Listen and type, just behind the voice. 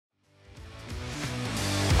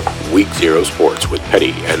Week Zero Sports with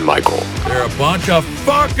Petty and Michael. They're a bunch of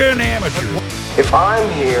fucking amateurs. If I'm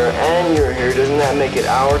here and you're here, doesn't that make it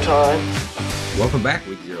our time? Welcome back,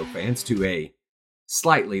 Week Zero fans, to a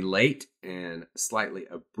slightly late and slightly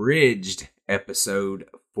abridged episode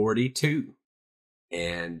 42.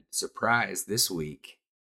 And surprise this week,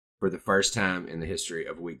 for the first time in the history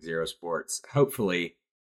of Week Zero Sports, hopefully,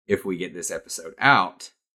 if we get this episode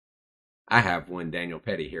out, I have one Daniel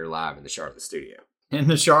Petty here live in the Charlotte studio. In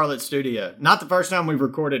the Charlotte studio. Not the first time we've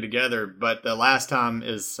recorded together, but the last time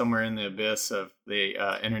is somewhere in the abyss of the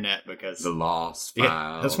internet because... The Lost Files.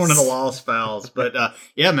 Yeah, that's one of the Lost Files. But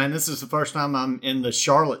yeah, man, this is the first time I'm in the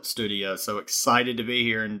Charlotte studio, so excited to be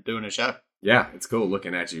here and doing a show. Yeah, it's cool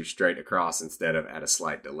looking at you straight across instead of at a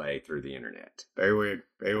slight delay through the internet. Very weird.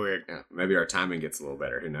 Very weird. Yeah, maybe our timing gets a little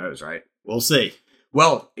better. Who knows, right? We'll see.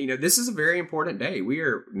 Well, you know, this is a very important day. We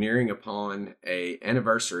are nearing upon an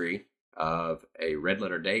anniversary of a red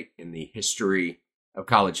letter date in the history of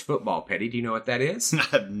college football. Petty, do you know what that is? I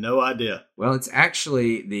have no idea. Well, it's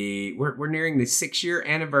actually we're nearing the 6-year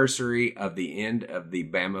anniversary of the end of the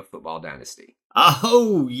Bama football dynasty.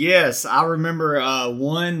 Oh, yes. I remember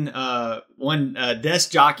one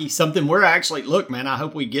desk jockey, something we're actually, look, man, I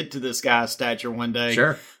hope we get to this guy's stature one day.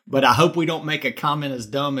 Sure. But I hope we don't make a comment as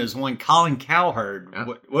dumb as one Colin Cowherd. Yeah.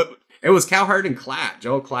 What? It was Cowherd and Klatt,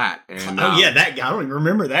 Joel Klatt. And, yeah, that guy. I don't even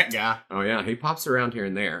remember that guy. Oh, yeah. He pops around here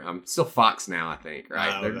and there. Still Fox now, I think,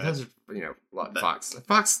 right? Oh, Those are, Fox.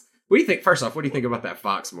 Fox. What do you think? First off, what do you think about that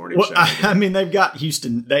Fox morning show? I mean, they've got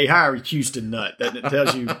Houston. They hired Houston Nutt. That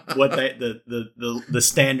tells you what the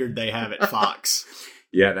standard they have at Fox.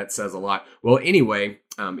 Yeah, that says a lot. Well, anyway,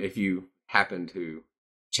 if you happen to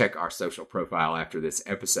check our social profile after this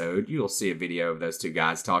episode, you'll see a video of those two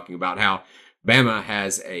guys talking about how Bama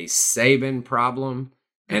has a Saban problem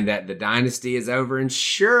and that the dynasty is over. And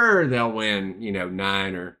sure, they'll win,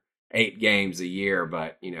 9 or 8 games a year,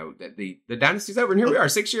 but that the dynasty's over. And here we are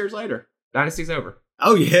 6 years later. Dynasty's over.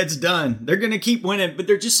 Oh yeah, it's done. They're going to keep winning, but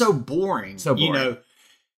they're just so boring. So boring.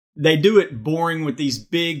 They do it boring with these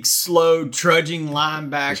big, slow, trudging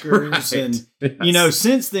linebackers. Right. And, yes.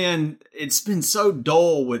 Since then, it's been so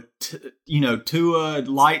dull with, Tua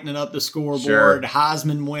lighting up the scoreboard, sure.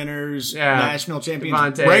 Heisman winners, national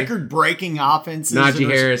champions, Devontae. record-breaking offenses.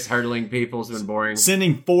 Najee Harris hurdling people has been boring.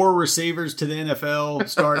 Sending 4 receivers to the NFL,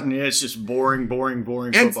 starting, it's just boring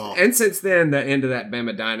football. And since then, the end of that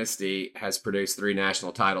Bama dynasty has produced 3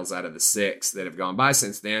 national titles out of the 6 that have gone by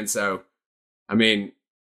since then. So, I mean,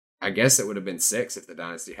 I guess it would have been 6 if the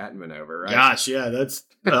dynasty hadn't been over, right? Gosh, yeah, that's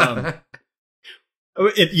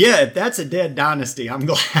if that's a dead dynasty, I'm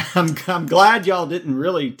glad y'all didn't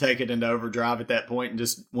really take it into overdrive at that point and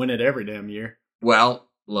just win it every damn year.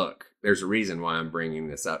 Well, look, there's a reason why I'm bringing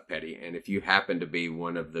this up, Petty. And if you happen to be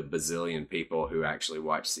one of the bazillion people who actually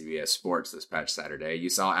watched CBS Sports this past Saturday, you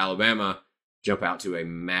saw Alabama jump out to a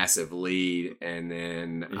massive lead, and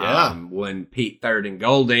then when Pete Third and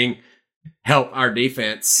Golding help our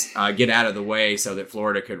defense get out of the way so that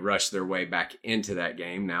Florida could rush their way back into that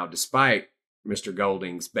game. Now, despite Mr.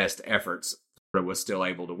 Golding's best efforts, Florida was still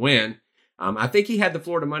able to win. I think he had the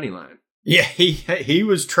Florida money line. Yeah, he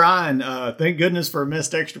was trying. Thank goodness for a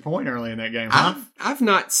missed extra point early in that game. Huh? I've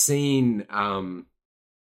not seen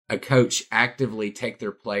a coach actively take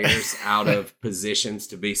their players out of positions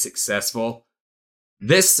to be successful.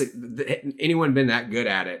 Anyone been that good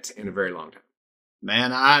at it in a very long time?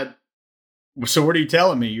 Man, So what are you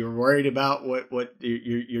telling me? You're worried about what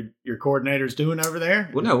your coordinator's doing over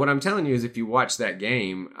there? Well, no. What I'm telling you is if you watch that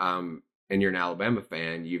game and you're an Alabama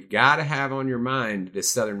fan, you've got to have on your mind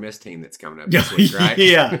this Southern Miss team that's coming up this week, right?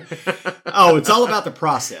 Yeah. Oh, it's all about the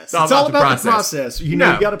process. It's all about the process. You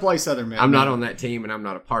got to play Southern Miss. I'm not on that team, and I'm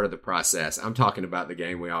not a part of the process. I'm talking about the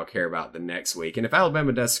game we all care about the next week. And if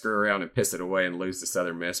Alabama does screw around and piss it away and lose to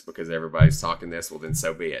Southern Miss because everybody's talking this, well, then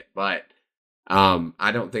so be it. But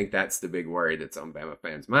I don't think that's the big worry that's on Bama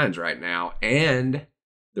fans' minds right now. And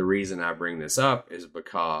the reason I bring this up is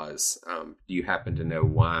because do you happen to know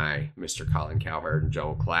why Mr. Colin Cowherd and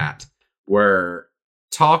Joel Klatt were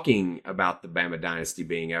talking about the Bama dynasty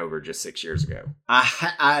being over just 6 years ago?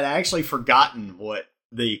 I'd actually forgotten what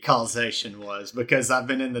the causation was because I've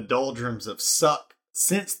been in the doldrums of suck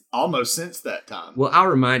almost since that time. Well, I'll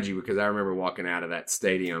remind you because I remember walking out of that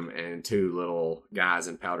stadium and 2 little guys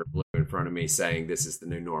in powder blue in front of me saying this is the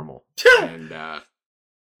new normal. And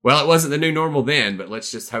well, it wasn't the new normal then, but let's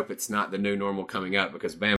just hope it's not the new normal coming up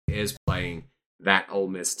because Bama is playing that Ole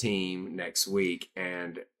Miss team next week.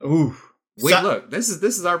 And look, this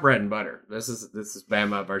is our bread and butter. This is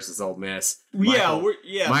Bama versus Ole Miss.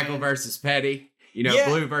 Michael versus Petty.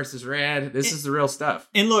 Blue versus red. This is the real stuff.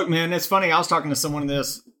 And look, man, it's funny. I was talking to someone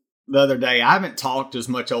the other day, I haven't talked as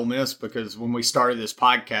much Ole Miss because when we started this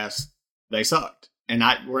podcast, they sucked. And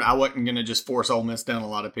I wasn't going to just force Ole Miss down a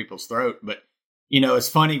lot of people's throat. But, it's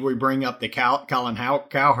funny we bring up the Colin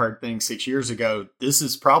Cowherd thing 6 years ago. This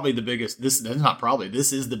is probably the biggest, this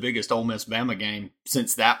is the biggest Ole Miss-Bama game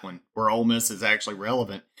since that one, where Ole Miss is actually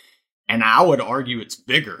relevant. And I would argue it's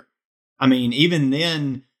bigger. I mean, even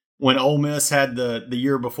then, when Ole Miss had the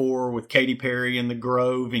year before with Katy Perry and the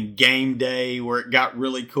Grove and Game Day, where it got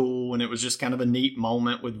really cool and it was just kind of a neat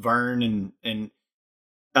moment with Vern and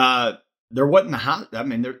there wasn't a high. I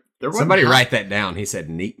mean, there wasn't. Somebody write that down. He said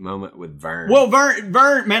neat moment with Vern. Well, Vern,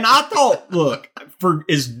 man, I thought, look, for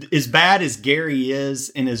as bad as Gary is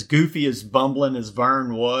and as goofy as bumbling as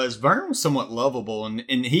Vern was somewhat lovable, and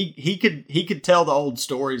he could tell the old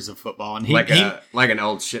stories of football, and like an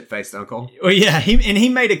old shit-faced uncle. Well, yeah, he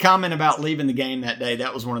made a comment about leaving the game that day.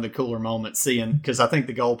 That was one of the cooler moments, seeing, because I think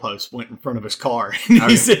the goalpost went in front of his car. And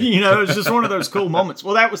he said, it was just one of those cool moments.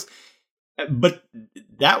 Well, but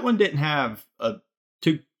that one didn't have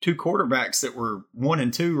two quarterbacks that were 1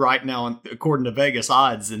 and 2 right now, according to Vegas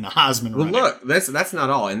odds in the Heisman. Well, look, that's not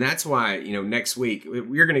all, and that's why next week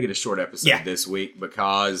we're going to get a short episode this week,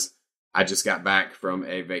 because I just got back from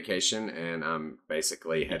a vacation and I'm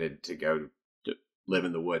basically headed to go to live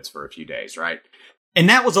in the woods for a few days, right? And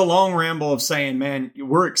that was a long ramble of saying, man,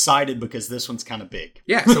 we're excited because this one's kind of big.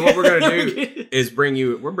 Yeah, so what we're going to do is bringing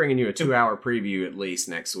you a 2-hour preview at least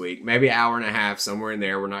next week, maybe an hour and a half, somewhere in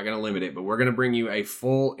there. We're not going to limit it, but we're going to bring you a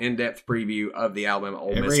full in-depth preview of the Alabama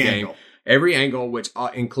Ole Miss game. Every angle, which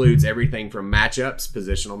includes everything from matchups,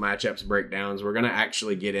 positional matchups, breakdowns. We're going to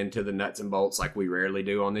actually get into the nuts and bolts like we rarely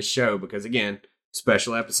do on this show because, again,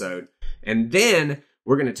 special episode. And then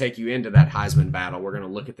we're going to take you into that Heisman battle. We're going to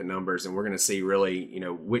look at the numbers and we're going to see really,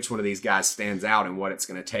 which one of these guys stands out and what it's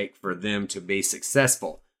going to take for them to be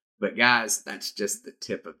successful. But guys, that's just the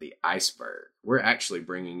tip of the iceberg. We're actually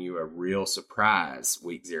bringing you a real surprise,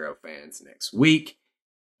 Week 0 fans, next week.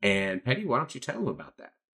 And Petty, why don't you tell them about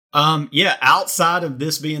that? Outside of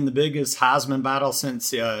this being the biggest Heisman battle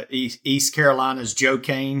since East Carolina's Joe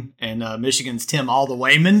Kane and Michigan's Tim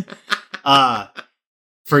All-the-Wayman,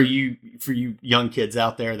 For you young kids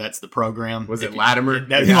out there, that's the program. Was it Latimer?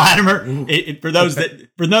 That's Latimer. For those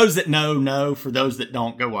that know. For those that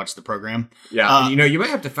don't, go watch the program. Yeah, you might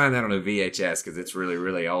have to find that on a VHS because it's really,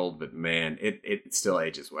 really old. But man, it still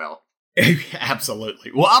ages well.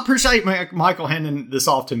 Absolutely. Well, I appreciate Michael handing this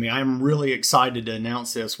off to me. I'm really excited to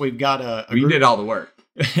announce this. We've got you did all the work.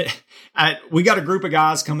 We got a group of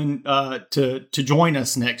guys coming to join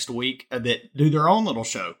us next week that do their own little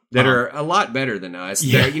show that are a lot better than us.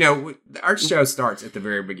 Yeah. Our show starts at the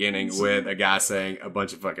very beginning with a guy saying a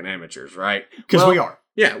bunch of fucking amateurs, right? Because we are.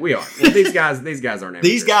 Yeah, we are. Well, these guys aren't amateurs.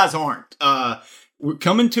 These guys aren't. We're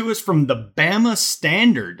coming to us from the Bama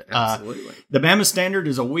Standard. Absolutely. The Bama Standard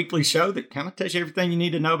is a weekly show that kind of tells you everything you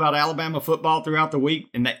need to know about Alabama football throughout the week.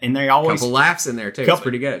 And they always... Couple laughs in there, too. It's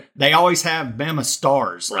pretty good. They always have Bama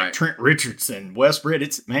stars, like Trent Richardson, Wes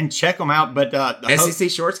Britt. Check them out. But the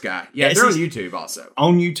SEC Shorts guy. Yeah, they're on YouTube also.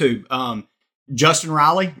 On YouTube. Justin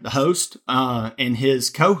Riley, the host, and his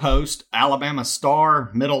co-host, Alabama star,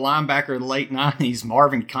 middle linebacker of the late 90s,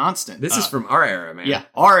 Marvin Constant. This is from our era, man. Yeah,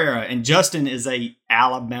 our era. And Justin is a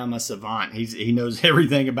Alabama savant. He knows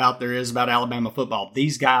everything about Alabama football.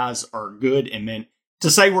 These guys are good, and man, to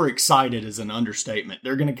say we're excited is an understatement.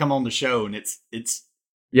 They're going to come on the show, and it's.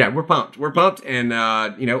 Yeah, we're pumped. We're pumped, and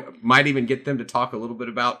might even get them to talk a little bit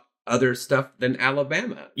about other stuff than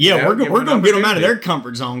Alabama. Yeah, we're going to get them out of their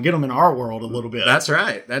comfort zone, get them in our world a little bit. That's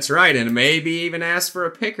right, and maybe even ask for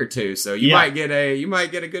a pick or two. So you might get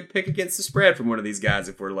a good pick against the spread from one of these guys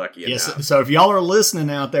if we're lucky enough. Yes. So if y'all are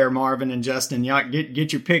listening out there, Marvin and Justin, y'all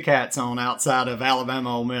get your pick hats on outside of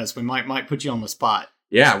Alabama Ole Miss. We might put you on the spot.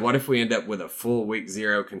 Yeah, what if we end up with a full Week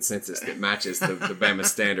 0 consensus that matches the Bama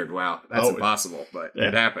Standard? Wow, that's impossible, but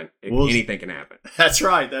it happened. Anything can happen. That's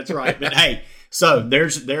right. But hey, so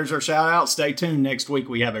there's our shout out. Stay tuned. Next week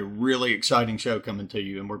we have a really exciting show coming to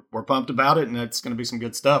you, and we're pumped about it, and it's going to be some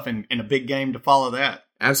good stuff and a big game to follow that.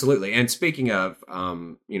 Absolutely. And speaking of,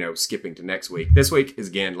 skipping to next week, this week is,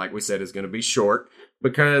 again, like we said, is going to be short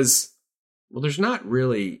because, well, there's not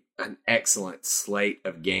really an excellent slate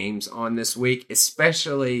of games on this week,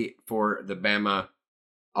 especially for the Bama,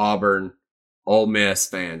 Auburn, Ole Miss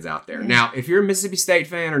fans out there. Now, if you're a Mississippi State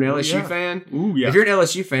fan or an LSU fan, if you're an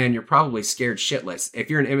LSU fan, you're probably scared shitless.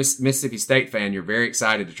 If you're an Mississippi State fan, you're very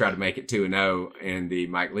excited to try to make it 2-0 in the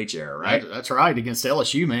Mike Leach era, right? That's right, against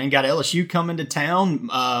LSU, man. Got LSU coming to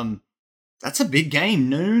town. That's a big game.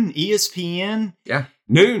 Noon, ESPN. Yeah,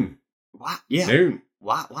 noon. Why? Yeah. Noon.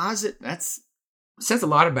 Why is it? says a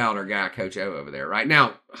lot about our guy, Coach O, over there. Right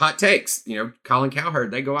now, hot takes. Colin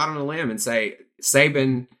Cowherd, they go out on a limb and say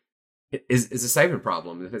Saban is a Saban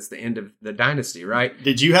problem if it's the end of the dynasty, right?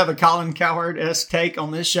 Did you have a Colin Cowherd-esque take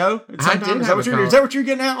on this show? I did. Is that what you're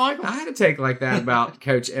getting at, Michael? I had a take like that about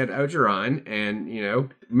Coach Ed Ogeron,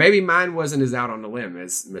 and maybe mine wasn't as out on the limb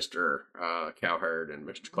as Mr. Cowherd and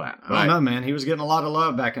Mr. Clapp. I don't know, man. He was getting a lot of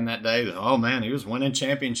love back in that day. Oh man, he was winning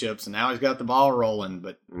championships, and now he's got the ball rolling.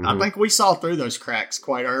 But I think we saw through those cracks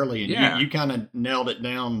quite early, and you kind of nailed it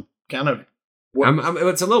down. Kind of.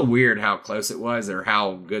 It's a little weird how close it was or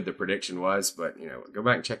how good the prediction was, but go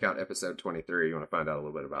back and check out episode 23. You want to find out a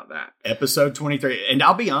little bit about that. Episode 23. And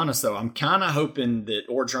I'll be honest though, I'm kind of hoping that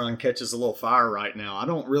Orgeron catches a little fire right now. I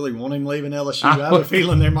don't really want him leaving LSU. I have a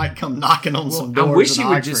feeling they might come knocking on some doors. I wish he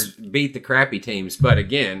would Oxford. Just beat the crappy teams, but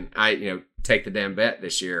again, I take the damn bet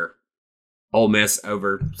this year. Ole Miss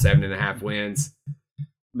over 7.5 wins,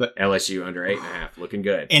 but LSU under 8.5, looking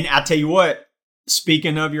good. And I tell you what.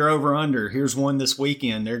 Speaking of your over-under, here's one this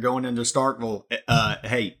weekend. They're going into Starkville.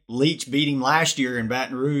 Hey, Leach beat him last year in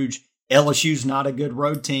Baton Rouge. LSU's not a good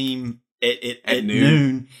road team at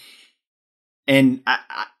noon. And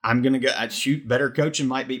I'm going to go, shoot, better coaching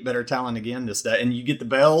might beat better talent again this day. And you get the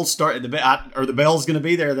Bells, the Bells going to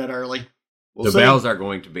be there that early? The Bells are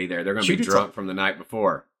going to be there. They're going to be drunk from the night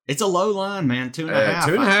before. It's a low line, man. 2.5.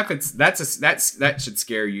 2.5. That should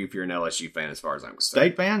scare you if you're an LSU fan, as far as I'm concerned.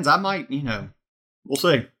 State fans, I might, we'll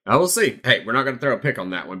see. I will see. Hey, we're not going to throw a pick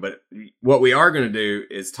on that one, but what we are going to do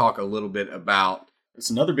is talk a little bit about.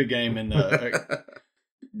 It's another big game in the.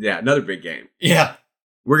 Yeah, another big game. Yeah,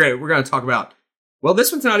 we're going to talk about. Well,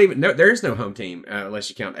 this one's not even. No, there is no home team unless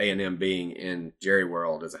you count A&M being in Jerry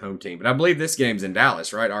World as a home team. But I believe this game's in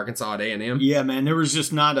Dallas, right? Arkansas at A&M. Yeah, man. There was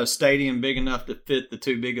just not a stadium big enough to fit the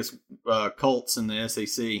two biggest Colts in the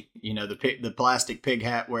SEC. The plastic pig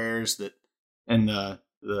hat wearers and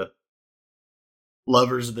the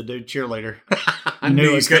lovers of the dude cheerleader. I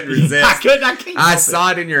knew you couldn't resist. I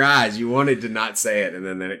saw it in your eyes. You wanted to not say it, and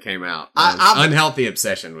then it came out. Unhealthy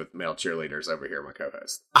obsession with male cheerleaders over here, my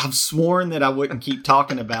co-host. I've sworn that I wouldn't keep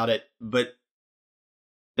talking about it, but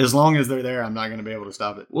as long as they're there, I'm not going to be able to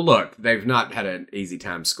stop it. Well, look, they've not had an easy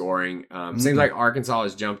time scoring. Seems like Arkansas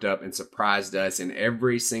has jumped up and surprised us in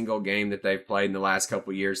every single game that they've played in the last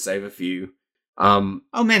couple of years, save a few.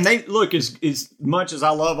 Oh man, they look as much as I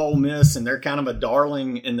love Ole Miss, and they're kind of a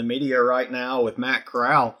darling in the media right now with Matt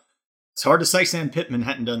Corral. It's hard to say Sam Pittman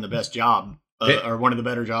hadn't done the best job or one of the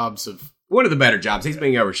better jobs of. One of the better jobs. He's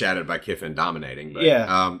being overshadowed by Kiffin dominating. But,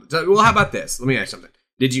 yeah. Well, how about this? Let me ask you something.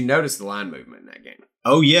 Did you notice the line movement in that game?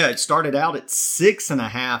 Oh yeah, it started out at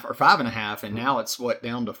 6.5 or 5.5, and now it's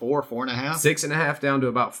down to 4.5. 6.5 down to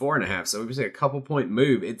about 4.5. So we say a couple point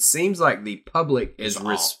move. It seems like the public is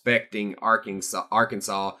respecting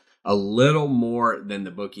Arkansas a little more than the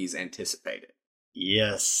bookies anticipated.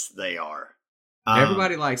 Yes, they are.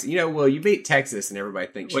 Everybody likes it. Well, you beat Texas, and everybody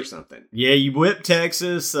thinks you're something. Yeah, you whipped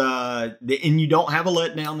Texas, and you don't have a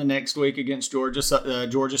letdown the next week against Georgia State, or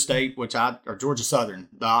Georgia Southern,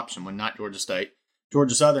 the option one, not Georgia State.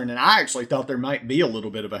 Georgia Southern, and I actually thought there might be a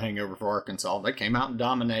little bit of a hangover for Arkansas. They came out and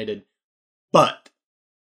dominated, but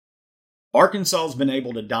Arkansas's been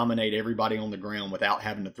able to dominate everybody on the ground without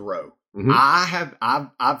having to throw. Mm-hmm.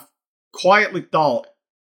 I've quietly thought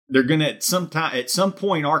they're gonna at some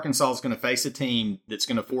point Arkansas is going to face a team that's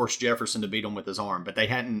going to force Jefferson to beat them with his arm, but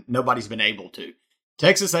nobody's been able to.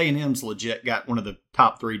 Texas A&M's legit got one of the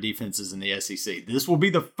top 3 defenses in the SEC. This will be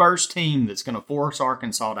the first team that's going to force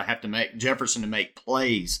Arkansas to have to make Jefferson to make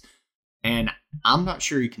plays, and I'm not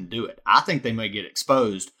sure he can do it. I think they may get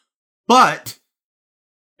exposed, but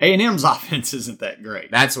A&M's offense isn't that great.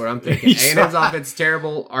 That's what I'm thinking. A&M's offense is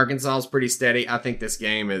terrible. Arkansas is pretty steady. I think this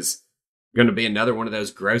game is going to be another one of those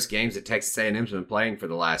gross games that Texas A&M's been playing for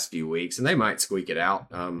the last few weeks, and they might squeak it out.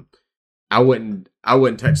 I wouldn't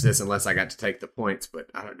touch this unless I got to take the points, but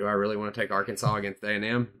do I really want to take Arkansas against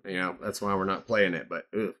A&M? That's why we're not playing it, but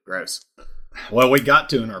gross. Well, we got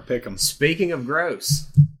to in our pick'em. Speaking of gross,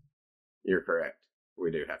 you're correct. We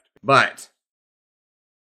do have to. But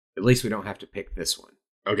at least we don't have to pick this one.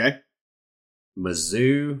 Okay.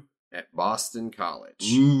 Mizzou at Boston College.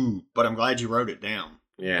 Ooh, but I'm glad you wrote it down.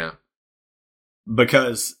 Yeah.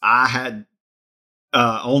 Because I had...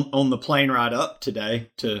 on the plane ride up today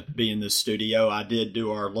to be in this studio, I did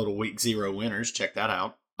do our little Week 0 winners. Check that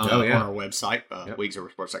out on our website,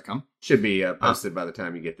 week0sports.com. Should be posted by the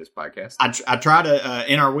time you get this podcast. I try to,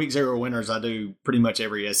 in our Week 0 winners, I do pretty much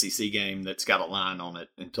every SEC game that's got a line on it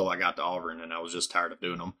until I got to Auburn, and I was just tired of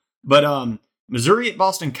doing them. But Missouri at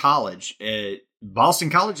Boston College, Boston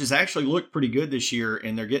College has actually looked pretty good this year,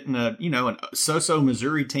 and they're getting a so-so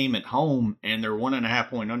Missouri team at home, and they're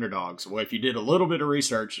 1.5-point underdogs. Well, if you did a little bit of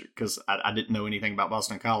research, because I didn't know anything about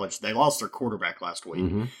Boston College, they lost their quarterback last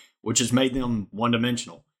week, which has made them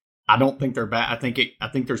one-dimensional. I don't think they're bad. I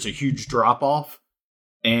think there's a huge drop-off,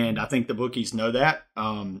 and I think the bookies know that.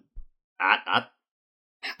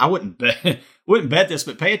 I wouldn't bet this,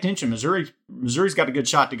 but pay attention. Missouri's got a good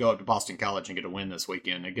shot to go up to Boston College and get a win this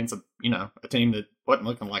weekend against a team that wasn't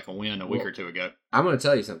looking like a win a week or two ago. I'm going to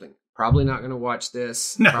tell you something. Probably not going to watch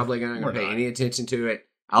this. No, probably not going to pay any attention to it.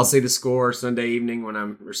 I'll see the score Sunday evening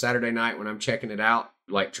or Saturday night when I'm checking it out,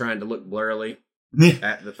 like trying to look blurrily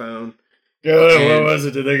at the phone. What was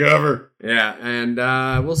it? Did they cover? Yeah, and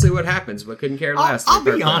we'll see what happens. But couldn't care less. I'll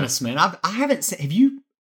be honest, man. I haven't seen. Have you?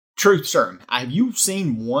 Truth serum. Have you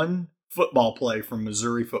seen one football play from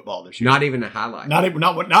Missouri football this year? Not even a highlight. Not even.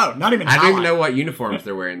 I don't even know what uniforms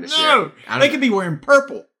they're wearing this year. They could be wearing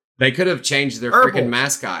purple. They could have changed their freaking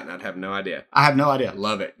mascot, and I'd have no idea. I have no idea.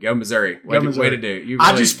 Love it. Go Missouri. Way to do. You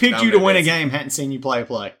really I just picked you to win a game. Hadn't seen you play a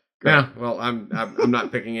play. Great. Yeah. Well, I'm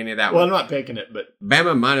not picking any of that Well, one. I'm not picking it, but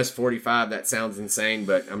Bama minus 45. That sounds insane,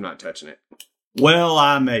 but I'm not touching it. Well,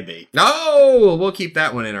 I may be. No, we'll keep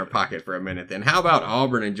that one in our pocket for a minute then. How about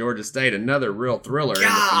Auburn and Georgia State? Another real thriller.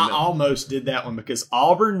 I almost did that one because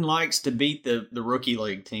Auburn likes to beat the rookie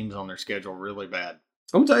league teams on their schedule really bad.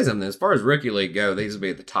 I'm going to tell you something. As far as rookie league go, these will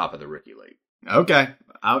be at the top of the rookie league. Okay.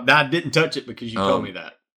 I didn't touch it because you told me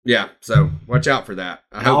that. Yeah, so watch out for that.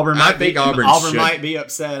 Auburn might be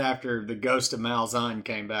upset after the ghost of Malzahn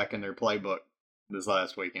came back in their playbook this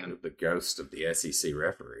last weekend. The ghost of the SEC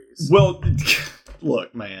referees. Well,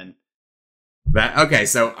 look, man. Okay,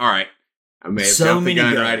 so, all right. I may have jumped the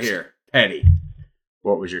gun right here. Petty,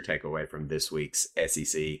 what was your takeaway from this week's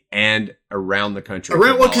SEC and around the country?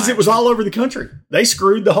 Because it was all over the country. They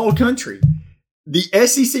screwed the whole country. The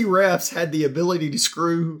SEC refs had the ability to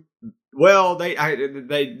screw. Well, they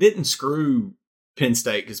didn't screw Penn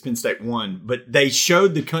State because Penn State won, but they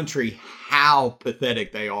showed the country how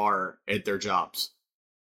pathetic they are at their jobs.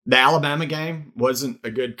 The Alabama game wasn't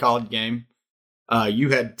a good called game. You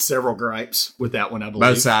had several gripes with that one, I believe.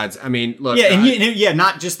 Both sides. I mean, look. Yeah,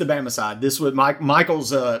 not just the Bama side. This was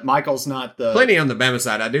Michael's not the... Plenty on the Bama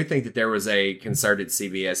side. I do think that there was a concerted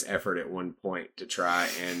CBS effort at one point to try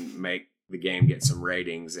and make the game get some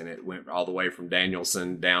ratings, and it went all the way from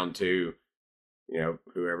Danielson down to,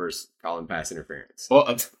 whoever's calling pass interference.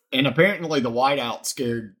 Well, and apparently the whiteout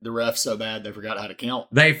scared the refs so bad they forgot how to count.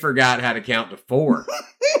 They forgot how to count to 4.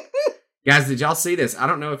 Guys, did y'all see this? I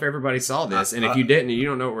don't know if everybody saw this, and if you didn't and you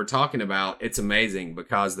don't know what we're talking about, it's amazing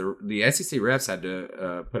because the SEC refs had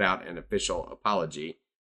to put out an official apology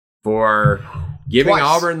for giving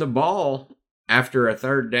Auburn the ball after a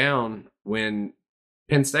third down when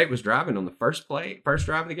Penn State was driving on the first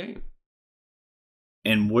drive of the game.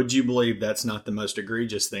 And would you believe that's not the most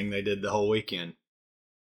egregious thing they did the whole weekend?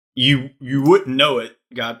 You wouldn't know it,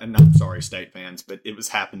 and I'm sorry, State fans, but it was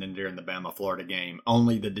happening during the Bama-Florida game.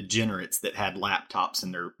 Only the degenerates that had laptops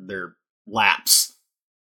in their laps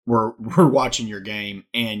were watching your game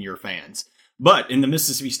and your fans. But in the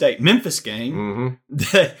Mississippi State-Memphis game,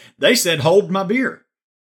 they said, hold my beer.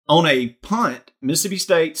 On a punt, Mississippi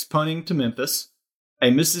State's punting to Memphis. A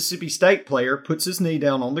Mississippi State player puts his knee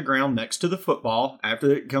down on the ground next to the football after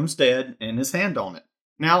it comes dead and his hand on it.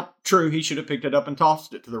 Now, true, he should have picked it up and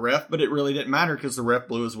tossed it to the ref, but it really didn't matter because the ref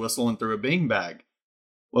blew his whistle and threw a beanbag.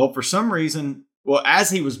 Well, for some reason, as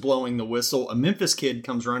he was blowing the whistle, a Memphis kid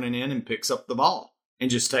comes running in and picks up the ball and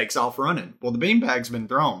just takes off running. Well, the beanbag's been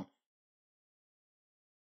thrown.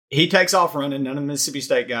 He takes off running, none of the Mississippi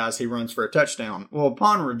State guys, he runs for a touchdown. Well,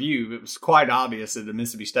 upon review, it was quite obvious that the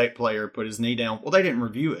Mississippi State player put his knee down. Well, they didn't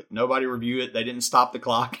review it. Nobody reviewed it. They didn't stop the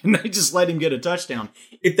clock, and they just let him get a touchdown.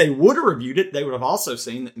 If they would have reviewed it, they would have also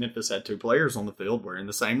seen that Memphis had 2 players on the field wearing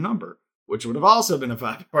the same number, which would have also been a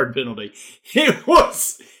 5-yard penalty. It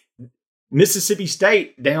was... Mississippi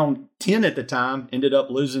State, down 10 at the time, ended up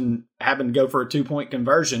having to go for a 2-point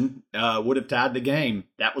conversion, would have tied the game.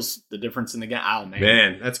 That was the difference in the game. Oh,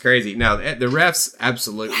 man, that's crazy. No, the refs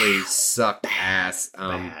absolutely sucked ass.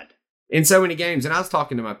 Bad. In so many games. And I was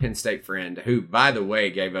talking to my Penn State friend, who, by the way,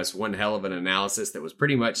 gave us one hell of an analysis that was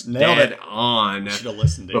pretty much dead on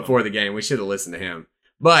before the game. We should have listened to him.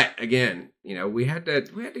 But again, we had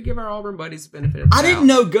to give our Auburn buddies the benefit of the doubt. I didn't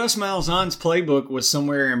know Gus Malzahn's playbook was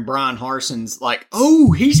somewhere in Brian Harson's.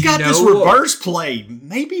 He's got this reverse play.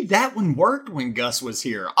 Maybe that one worked when Gus was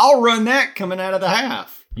here. I'll run that coming out of the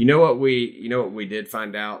half. You know what we did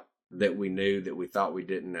find out that we knew that we thought we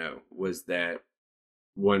didn't know was that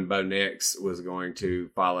one Bo Nix was going to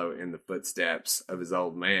follow in the footsteps of his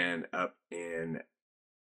old man up in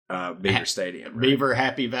Beaver Stadium. Right? Beaver,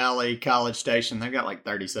 Happy Valley, College Station. They've got like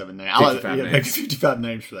 37 names. 55 names. 55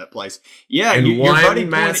 names for that place. Yeah, and your buddy one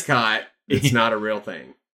mascot. It's not a real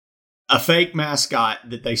thing. A fake mascot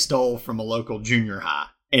that they stole from a local junior high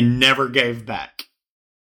and never gave back.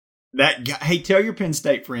 That guy, hey, tell your Penn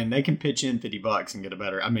State friend they can pitch in $50 and get a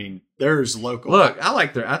better. I mean, there's local. Look,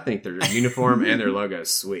 I think their uniform and their logo is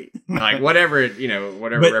sweet. Like whatever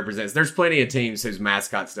it represents. There's plenty of teams whose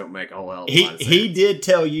mascots don't make a whole hell of a lot of sense. He did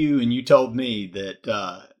tell you, and you told me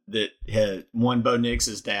that had one Bo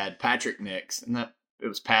Nix's dad, Patrick Nix, and that it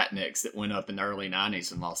was Pat Nix that went up in the early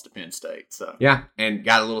 90s and lost to Penn State. So yeah, and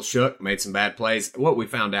got a little shook, made some bad plays. What we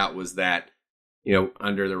found out was that,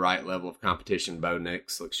 under the right level of competition, Bo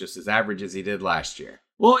Nix looks just as average as he did last year.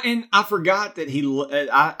 Well, and I forgot that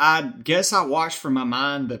I guess I watched from my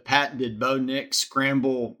mind the patented Bo Nix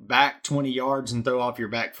scramble back 20 yards and throw off your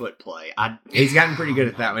back foot play. He's gotten pretty good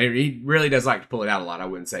at that. He really does like to pull it out a lot. I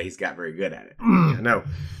wouldn't say he's got very good at it. No,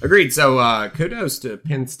 agreed. So kudos to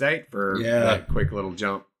Penn State for that quick little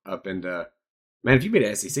jump up into. Man, if you beat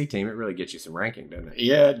an SEC team, it really gets you some ranking, doesn't it?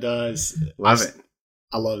 Yeah, it does. Love it.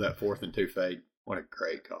 I love that 4th and 2 fade. What a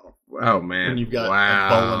great call. Oh, man. When you've got a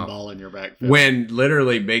bowling ball in your back. When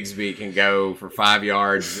literally Bigsby can go for 5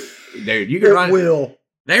 yards. Dude, you can run. It will.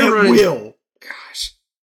 Gosh.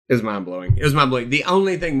 It was mind-blowing. The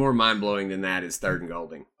only thing more mind-blowing than that is 3rd and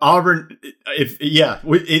Golding. Auburn,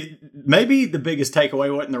 maybe the biggest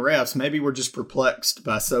takeaway wasn't the refs. Maybe we're just perplexed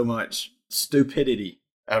by so much stupidity.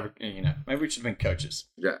 Maybe we should have been coaches.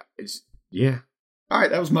 Yeah. All right,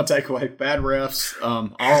 that was my takeaway. Bad refs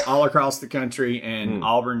all across the country, and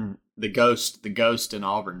Auburn, the ghost in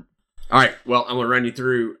Auburn. All right, well, I'm going to run you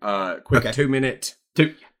through a quick 2 minutes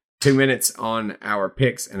on our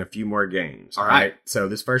picks and a few more games. All right. So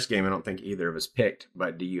this first game, I don't think either of us picked,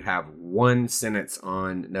 but do you have one sentence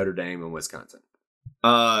on Notre Dame and Wisconsin?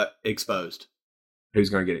 Exposed. Who's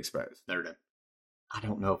going to get exposed? Notre Dame. I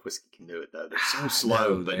don't know if Whiskey can do it, though. They're so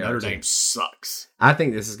slow, but Notre Dame sucks. I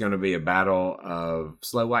think this is going to be a battle of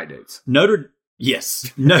slow white dudes.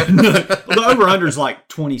 Yes. No, the over-under is like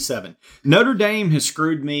 27. Notre Dame has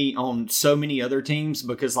screwed me on so many other teams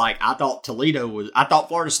because, I thought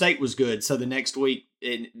Florida State was good, so the next week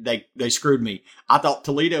they screwed me. I thought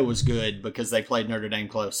Toledo was good because they played Notre Dame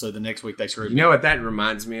close, so the next week they screwed me. You know what that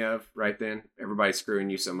reminds me of right then? Everybody screwing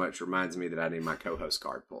you so much reminds me that I need my co-host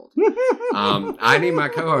card pulled. I need my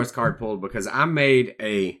co-host card pulled because I made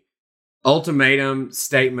a ultimatum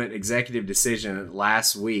statement executive decision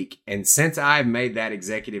last week, and since I've made that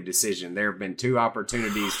executive decision, there have been 2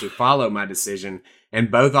 opportunities to follow my decision,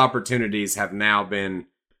 and both opportunities have now been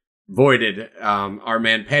voided. Our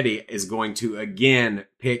man Petty is going to again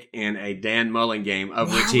pick in a Dan Mullen game,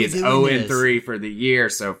 of which he is 0-3 for the year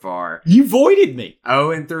so far. You voided me.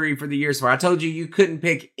 0-3 for the year so far. I told you couldn't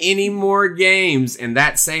pick any more games. In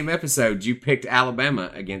that same episode, you picked Alabama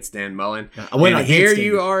against Dan Mullen. And here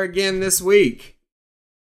you are again this week,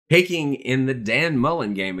 picking in the Dan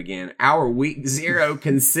Mullen game again, our week 0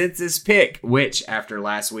 consensus pick, which after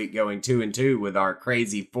last week going 2-2 with our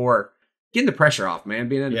crazy 4, getting the pressure off, man.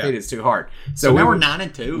 Being undefeated is too hard. So now we're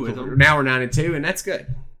 9-2 with them. Now we're 9-2, and that's good.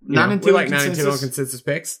 9-2. We like 9-2 on consensus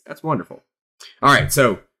picks. That's wonderful. All right,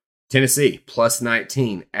 so Tennessee plus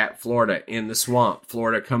 19 at Florida in the Swamp.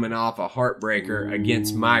 Florida coming off a heartbreaker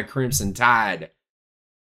against my Crimson Tide.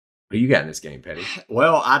 Who you got in this game, Petty?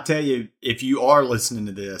 Well, I tell you, if you are listening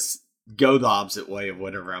to this, go the opposite way of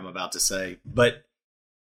whatever I'm about to say. But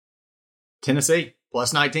Tennessee.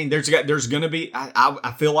 Plus 19. There's going to be.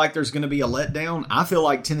 I feel like there's going to be a letdown. I feel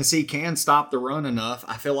like Tennessee can stop the run enough.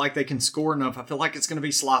 I feel like they can score enough. I feel like it's going to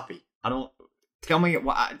be sloppy. Tell me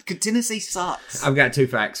why. Tennessee sucks. I've got 2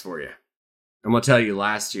 facts for you. I'm going to tell you.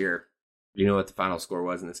 Last year, you know what the final score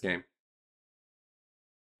was in this game?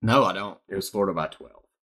 No, I don't. It was Florida by 12.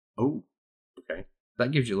 Oh, okay.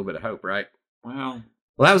 That gives you a little bit of hope, right?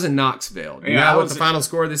 Well, that was in Knoxville. You know what the final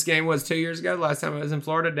score of this game was 2 years ago? Last time I was in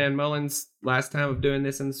Florida, Dan Mullen's last time of doing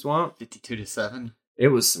this in the Swamp. 52-7. It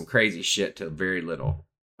was some crazy shit to very little.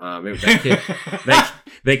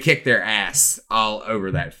 They kicked their ass all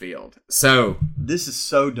over that field. So this is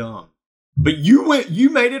so dumb. But you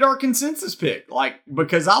made it our consensus pick,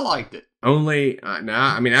 because I liked it. I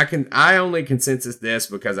only consensus this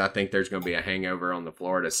because I think there's going to be a hangover on the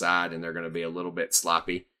Florida side, and they're going to be a little bit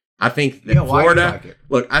sloppy. I think that Florida.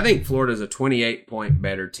 I think Florida's a 28-point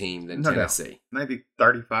better team than Tennessee. Maybe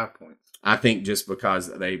 35 points. I think just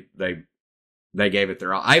because they gave it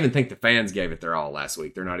their all. I even think the fans gave it their all last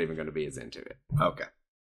week. They're not even going to be as into it. Okay.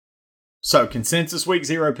 So, consensus week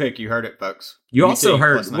 0 pick. You heard it, folks. You also UT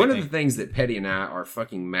heard plus one of 19. the things that Petty and I are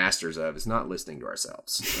fucking masters of is not listening to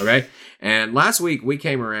ourselves. Okay. And last week we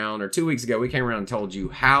came around, or 2 weeks ago, we came around and told you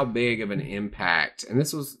how big of an impact, and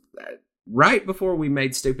this was right before we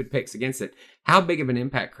made stupid picks against it, how big of an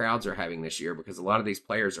impact crowds are having this year because a lot of these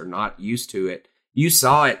players are not used to it. You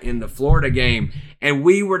saw it in the Florida game, and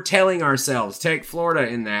we were telling ourselves, take Florida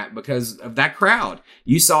in that because of that crowd.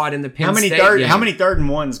 You saw it in the Penn State game. How many 3rd and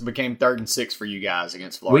 1s became 3rd and 6 for you guys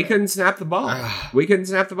against Florida? We couldn't snap the ball. We couldn't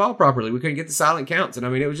snap the ball properly. We couldn't get the silent counts. And I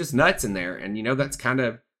mean, it was just nuts in there. And, that's kind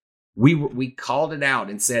of, we called it out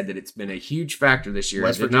and said that it's been a huge factor this year.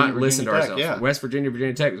 West Did Virginia, not listen to Virginia Tech, ourselves. yeah. West Virginia,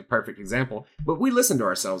 Virginia Tech was a perfect example. But we listened to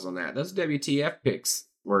ourselves on that. Those WTF picks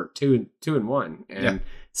were 2 and 1. And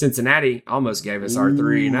Cincinnati almost gave us our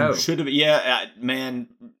 3-0. Should have, man.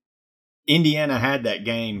 Indiana had that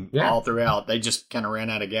game all throughout. They just kind of ran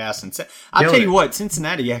out of gas. And I'll tell you what,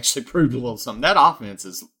 Cincinnati actually proved a little something. That offense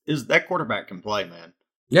is that quarterback can play, man.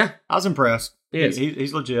 Yeah. I was impressed. He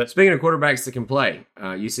He's legit. Speaking of quarterbacks that can play,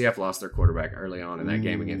 UCF lost their quarterback early on in that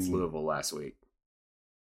game against Louisville last week.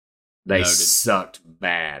 They sucked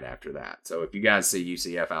bad after that. So if you guys see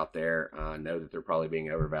UCF out there, know that they're probably being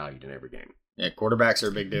overvalued in every game. Yeah, quarterbacks are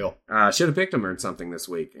a big deal. Should have picked them or something this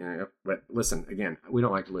week. But listen, again, we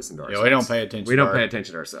don't like to listen to ourselves. Yeah, we don't pay attention. We don't pay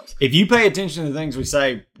attention to ourselves. If you pay attention to the things we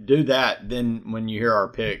say, do that. Then when you hear our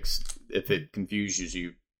picks, if it confuses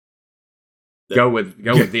you, go with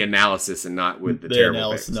the analysis and not with the terrible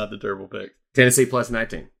analysis, picks. not the terrible picks. Tennessee plus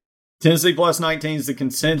 19. Tennessee plus 19 is the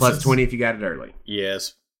consensus. Plus 20 if you got it early.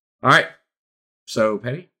 Yes. All right. So,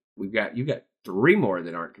 Petty, you got 3 more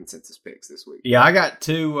that aren't consensus picks this week. Yeah, I got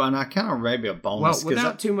 2, and I kind of maybe a bonus. Well,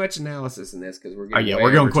 without too much analysis in this, because we're getting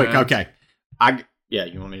we're going quick. time. Okay.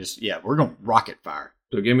 You want me to just we're going rocket fire.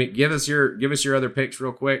 So give us your other picks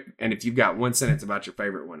real quick, and if you've got one sentence about your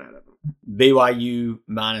favorite one out of them. BYU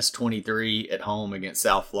minus 23 at home against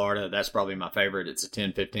South Florida. That's probably my favorite. It's a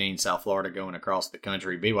 10-15 South Florida going across the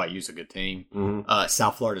country. BYU's a good team. Mm-hmm.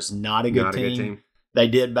 South Florida's not a good team. They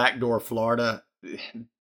did backdoor Florida.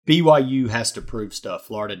 BYU has to prove stuff.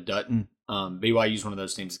 Florida doesn't. BYU's one of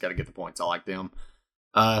those teams that's got to get the points. I like them.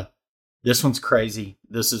 This one's crazy.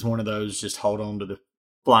 This is one of those just hold on to the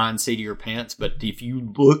flying seat of your pants. But if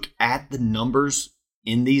you look at the numbers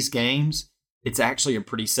in these games, it's actually a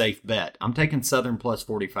pretty safe bet. I'm taking Southern plus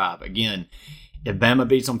 45. Again, if Bama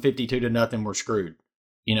beats them 52-0, we're screwed.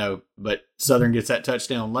 But Southern gets that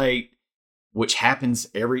touchdown late, which happens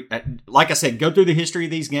like I said, go through the history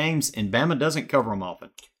of these games, and Bama doesn't cover them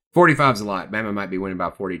often. 45's a lot. Bama might be winning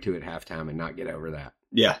by 42 at halftime and not get over that.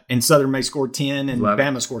 Yeah, and Southern may score 10, and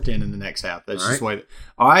Bama score 10 in the next half. That's just the way.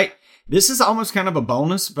 All right, this is almost kind of a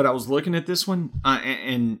bonus, but I was looking at this one,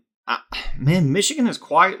 man, Michigan has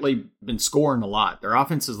quietly been scoring a lot. Their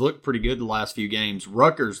offenses look pretty good the last few games.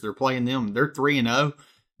 Rutgers, they're playing them. They're 3-0.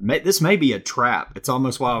 This may be a trap. It's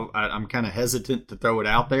almost why I'm kind of hesitant to throw it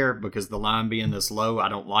out there because the line being this low, I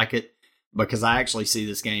don't like it because I actually see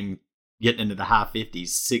this game getting into the high 50s,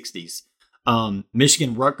 60s.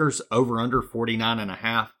 Michigan Rutgers over under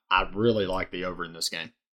 49.5. I really like the over in this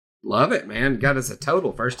game. Love it, man. Got us a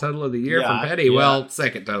total. First total of the year from Petty. Yeah. Well,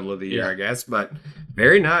 second total of the year, I guess. But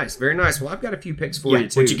very nice. Very nice. Well, I've got a few picks for you,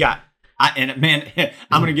 too. What you got? I'm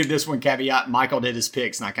going to give this one caveat. Michael did his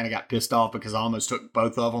picks, and I kind of got pissed off because I almost took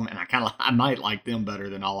both of them, and I might like them better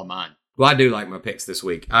than all of mine. Well, I do like my picks this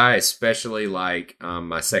week. I especially like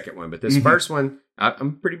my second one. But this first one, I'm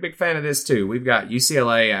a pretty big fan of this, too. We've got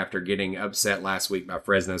UCLA after getting upset last week by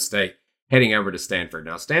Fresno State, heading over to Stanford.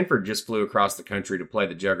 Now, Stanford just flew across the country to play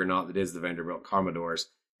the juggernaut that is the Vanderbilt Commodores,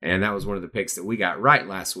 and that was one of the picks that we got right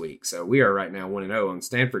last week. So we are right now 1-0 on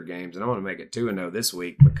Stanford games, and I want to make it 2-0 this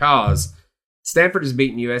week because Stanford has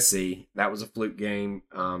beaten USC. That was a fluke game.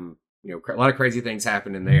 A lot of crazy things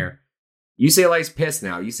happened in there. UCLA's pissed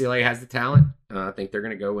now. UCLA has the talent. I think they're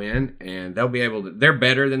going to go in, and they'll be able to. They're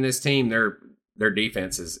better than this team. Their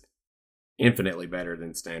defense is infinitely better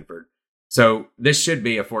than Stanford. So this should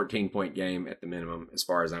be a 14-point game at the minimum, as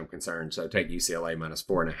far as I'm concerned. So take UCLA minus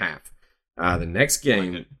 4.5. The next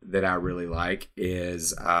game that I really like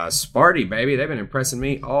is Sparty, baby. They've been impressing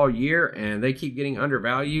me all year, and they keep getting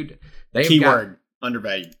undervalued. Keyword,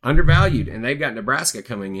 undervalued. Undervalued, and they've got Nebraska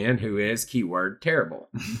coming in, who is, keyword, terrible.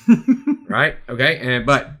 Right? Okay,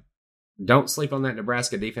 but don't sleep on that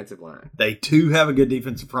Nebraska defensive line. They, too, have a good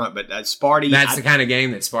defensive front, but Sparty... That's the kind of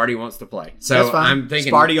game that Sparty wants to play. So I'm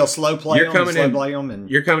thinking... Sparty will slow play them.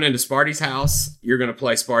 You're coming into Sparty's house. You're going to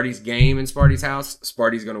play Sparty's game in Sparty's house.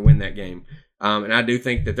 Sparty's going to win that game. And I do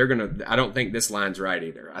think that I don't think this line's right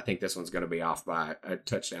either. I think this one's going to be off by a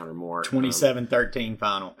touchdown or more. 27-13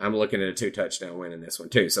 final. I'm looking at a 2-touchdown win in this one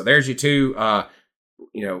too. So there's your two,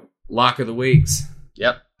 lock of the weeks.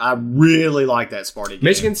 Yep. I really like that Sparty game.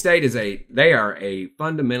 Michigan State they are a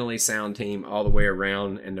fundamentally sound team all the way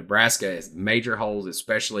around, and Nebraska has major holes,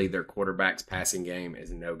 especially their quarterback's passing game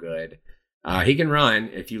is no good. He can run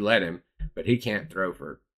if you let him, but he can't throw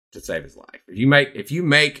to save his life. If you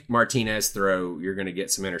make Martinez throw, you're going to get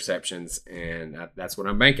some interceptions, and that's what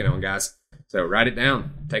I'm banking on, guys. So write it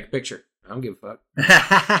down, take a picture. I don't give a fuck.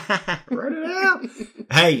 Write it out.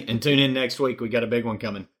 Hey, and tune in next week. We got a big one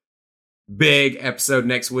coming. Big episode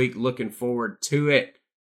next week. Looking forward to it.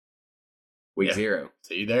 Week 0.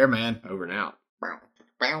 See you there, man. Over and out.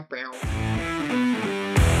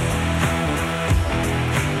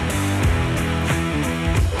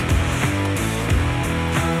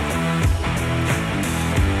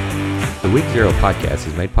 The Week 0 podcast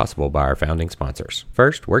is made possible by our founding sponsors.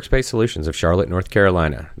 First, Workspace Solutions of Charlotte, North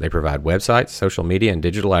Carolina. They provide websites, social media, and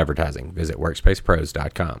digital advertising. Visit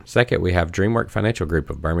workspacepros.com. Second, we have DreamWork Financial Group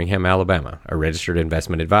of Birmingham, Alabama, a registered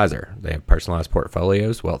investment advisor. They have personalized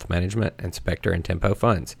portfolios, wealth management, and Spectre and Tempo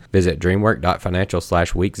funds. Visit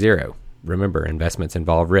dreamwork.financial/week0. Remember, investments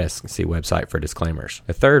involve risk. See website for disclaimers.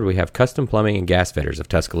 The third, we have Custom Plumbing and Gas Fitters of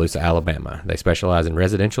Tuscaloosa, Alabama. They specialize in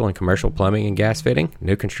residential and commercial plumbing and gas fitting,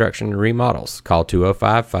 new construction and remodels. Call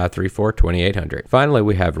 205-534-2800. Finally,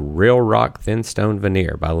 we have Real Rock Thin Stone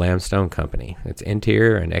Veneer by Lambstone Company. It's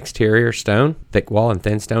interior and exterior stone, thick wall and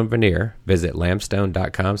thin stone veneer. Visit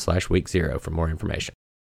lambstone.com/week0 for more information.